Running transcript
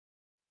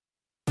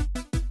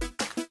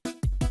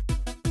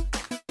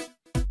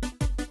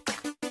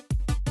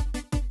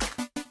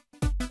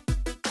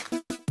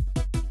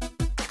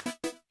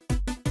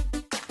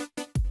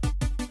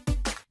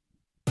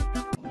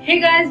Hey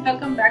guys,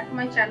 welcome back to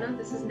my channel.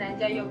 This is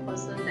Nainja, your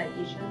personal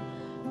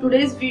dietitian.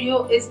 Today's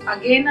video is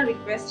again a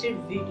requested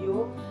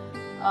video.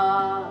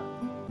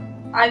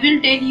 I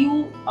will tell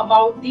you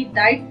about the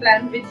diet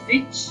plan with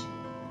which,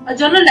 a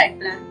general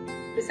diet plan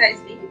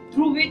precisely,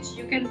 through which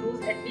you can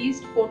lose at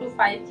least 4 to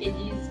 5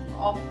 kgs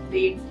of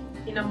weight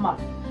in a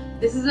month.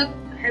 This is a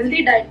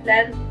healthy diet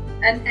plan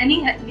and any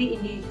healthy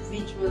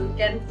individual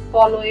can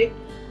follow it.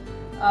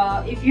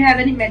 If you have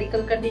any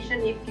medical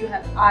condition, if you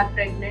are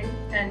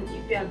pregnant and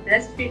if you are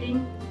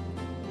breastfeeding,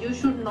 you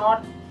should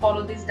not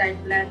follow this diet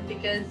plan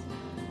because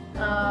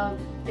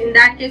in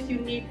that case you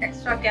need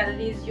extra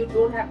calories. You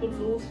don't have to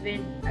lose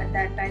weight at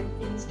that time.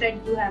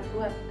 Instead you have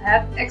to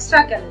have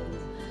extra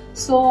calories.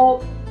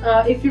 So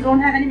if you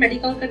don't have any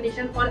medical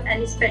condition or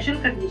any special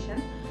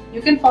condition,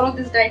 you can follow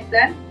this diet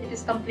plan. It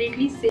is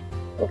completely safe.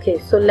 Okay,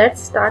 so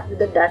let's start with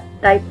the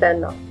diet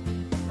plan now.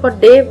 For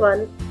day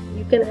 1,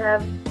 you can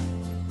have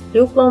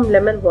lukewarm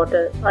lemon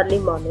water early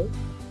morning.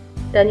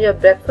 Then your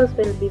breakfast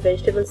will be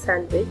vegetable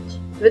sandwich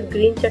with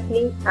green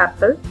chutney,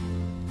 apple,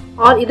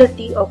 or either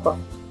tea or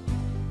coffee.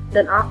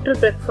 Then after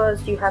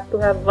breakfast you have to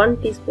have 1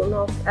 teaspoon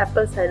of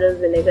apple cider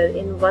vinegar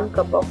in 1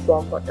 cup of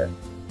warm water.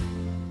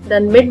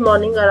 Then mid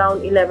morning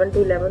around 11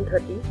 to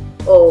 11:30,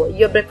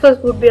 your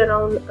breakfast would be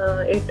around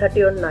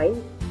 8:30 or 9.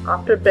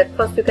 After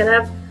breakfast you can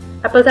have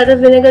apple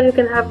cider vinegar, you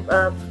can have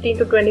 15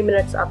 to 20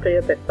 minutes after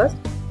your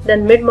breakfast.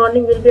 Then mid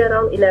morning will be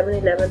around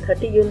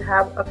 11:30. You'll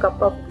have a cup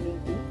of green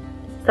tea.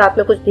 साथ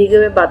में कुछ भीगे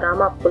हुए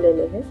बादाम आपको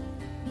लेने हैं.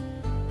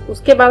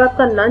 उसके बाद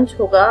आपका लंच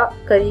होगा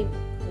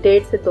करीब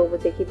 1:30 से 2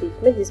 बजे के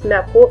बीच में, जिसमें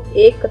आपको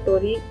 1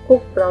 कटोरी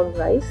कुक ब्राउन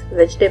राइस,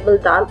 वेजिटेबल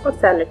दाल और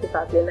सैलेड के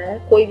साथ लेना है.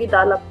 कोई भी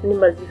दाल आप अपनी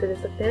मर्जी से ले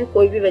सकते हैं.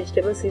 कोई भी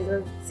वेजिटेबल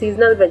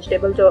सीजनल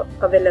वेजिटेबल जो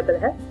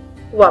अवेलेबल है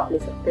वो आप ले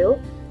सकते हो.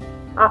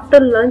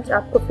 आफ्टर लंच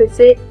आपको फिर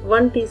से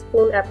 1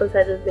 टीस्पून एप्पल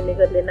साइडर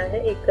विनेगर लेना है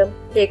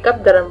 1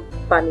 कप गर्म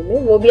पानी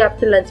में. वो भी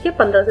आपके लंच के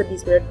 15 से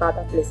 20 मिनट बाद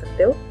आप ले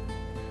सकते हो.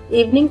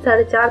 इवनिंग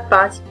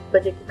 4:30-5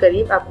 बजे के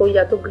करीब आपको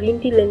या तो ग्रीन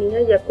टी लेनी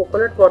है या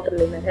कोकोनट वाटर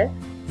लेना है.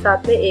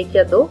 साथ में 1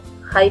 या 2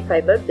 हाई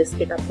फाइबर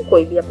बिस्किट आपको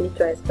कोई भी अपनी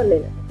चॉइस का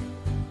लेना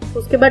है.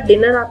 उसके बाद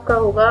डिनर आपका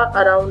होगा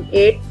अराउंड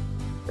 8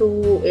 to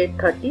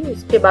 8:30.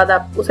 उसके बाद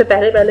आप उसे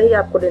पहले ही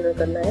आपको डिनर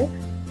करना है.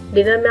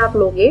 डिनर में आप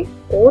लोगे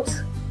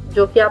ओट्स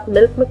जो कि आप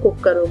मिल्क में कुक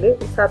करोगे.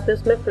 साथ में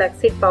उसमें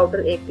फ्लैक्सीड पाउडर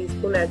 1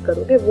 टीस्पून ऐड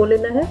करोगे, वो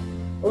लेना है.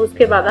 और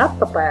उसके बाद आप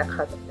पपाया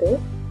खा सकते हो.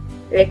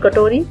 1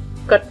 कटोरी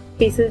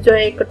पीसेस जो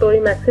है 1 कटोरी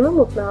मैक्सिमम,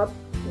 उतना आप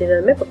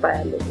डिनर में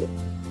पपाया लोगे.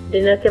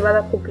 डिनर के बाद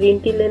आपको ग्रीन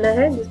टी लेना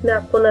है जिसमें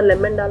आपको ना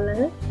लेमन डालना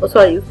है,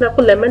 उसमें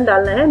आपको लेमन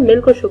डालना है,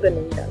 मिल्क और शुगर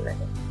नहीं डालना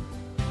है.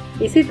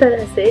 इसी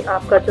तरह से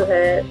आपका जो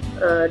है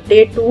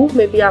डे 2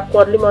 में भी आपको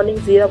अर्ली मॉर्निंग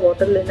जीरा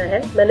वाटर लेना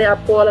है. मैंने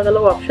आपको अलग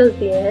अलग ऑप्शंस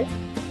दिए हैं.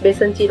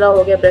 बेसन चीला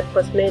हो गया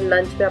ब्रेकफास्ट में.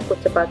 लंच में आपको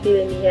चपाती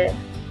लेनी है.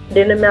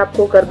 डिनर में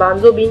आपको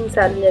garbanzo bean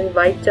सैलेड यानी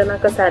व्हाइट चना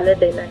का सैलेड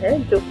लेना है,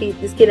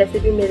 जिसकी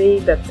रेसिपी मेरी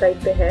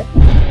वेबसाइट पे है.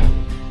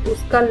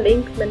 उसका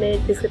लिंक मैंने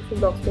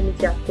डिस्क्रिप्शन बॉक्स में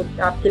नीचे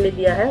आपके लिए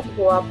दिया है,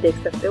 वो आप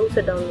देख सकते हो,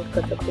 उसे डाउनलोड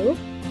कर सकते हो.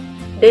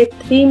 डे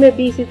 3 में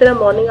भी इसी तरह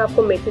मॉर्निंग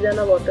आपको मेथी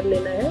दाना वाटर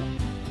लेना है.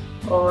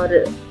 और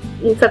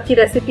इन सब की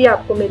रेसिपी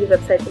आपको मेरी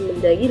वेबसाइट पे मिल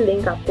जाएगी,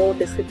 लिंक आपको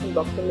डिस्क्रिप्शन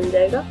बॉक्स में मिल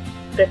जाएगा.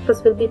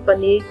 Breakfast will be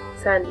paneer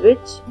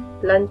sandwich.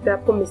 Lunch पे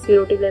आपको मिस्सी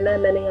रोटी लेना है.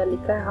 मैंने यहाँ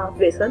लिखा है हाफ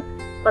बेसन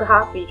और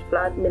हाफ व्हीट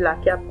फ्लावर मिला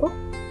के आपको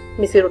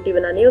मिस्सी रोटी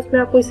बनानी है. उसमें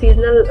आप कोई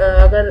सीजनल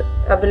अगर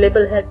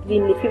अवेलेबल है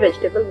ग्रीन लीफी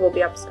वेजिटेबल, वो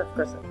भी आप स्टफ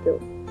कर सकते हो.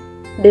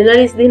 डिनर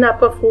इस दिन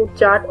आपका फ्रूट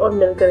चाट और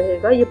मिल्क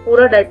रहेगा. ये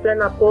पूरा डाइट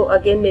प्लान आपको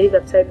अगेन मेरी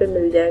वेबसाइट पे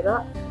मिल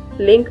जाएगा.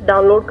 लिंक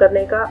डाउनलोड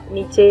करने का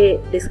नीचे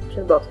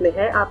डिस्क्रिप्शन बॉक्स में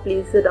है. आप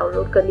प्लीज इसे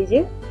डाउनलोड कर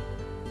लीजिए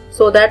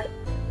सो दैट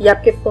ये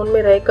आपके फोन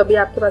में रहे. कभी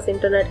आपके पास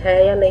इंटरनेट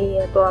है या नहीं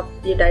है तो आप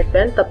ये डाइट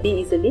प्लान तब भी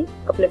इजीली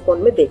अपने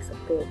फोन में देख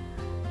सकते हो.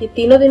 ये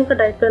 3 दिन का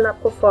डाइट प्लान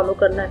आपको फॉलो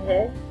करना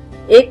है.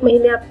 1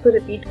 महीने आप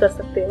रिपीट कर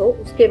सकते हो.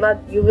 उसके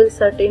बाद you will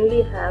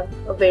certainly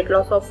have a weight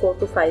loss of 4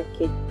 to 5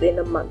 kg in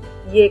a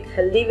month. ये एक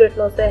हेल्दी वेट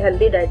लॉस है,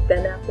 हेल्दी डाइट प्लान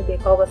है. आपने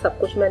देखा होगा सब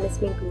कुछ मैंने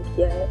इसमें इंक्लूड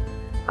किया है.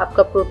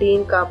 आपका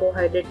प्रोटीन,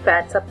 कार्बोहाइड्रेट,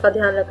 फैट सबका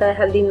ध्यान रखा है.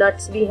 हेल्दी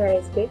नट्स भी है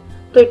इसमें.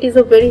 तो it is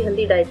a very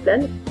healthy diet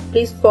plan.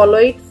 Please follow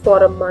it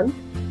for a month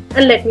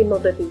and let me know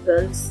the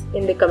results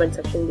in the comment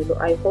section below.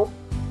 I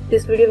hope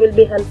this video will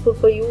be helpful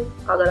for you.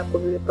 अगर आपको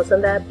video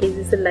पसंद आया please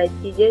इसे like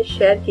कीजिए,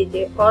 share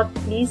कीजिए और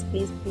please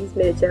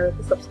मेरे channel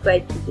को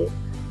सब्सक्राइब कीजिए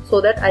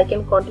so that I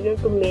can continue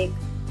to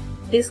make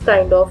this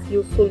kind of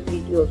useful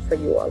videos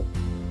for you all.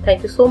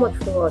 Thank you so much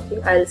for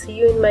watching. I'll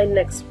see you in my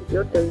next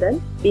video. Till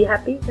then, be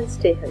happy and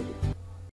stay healthy.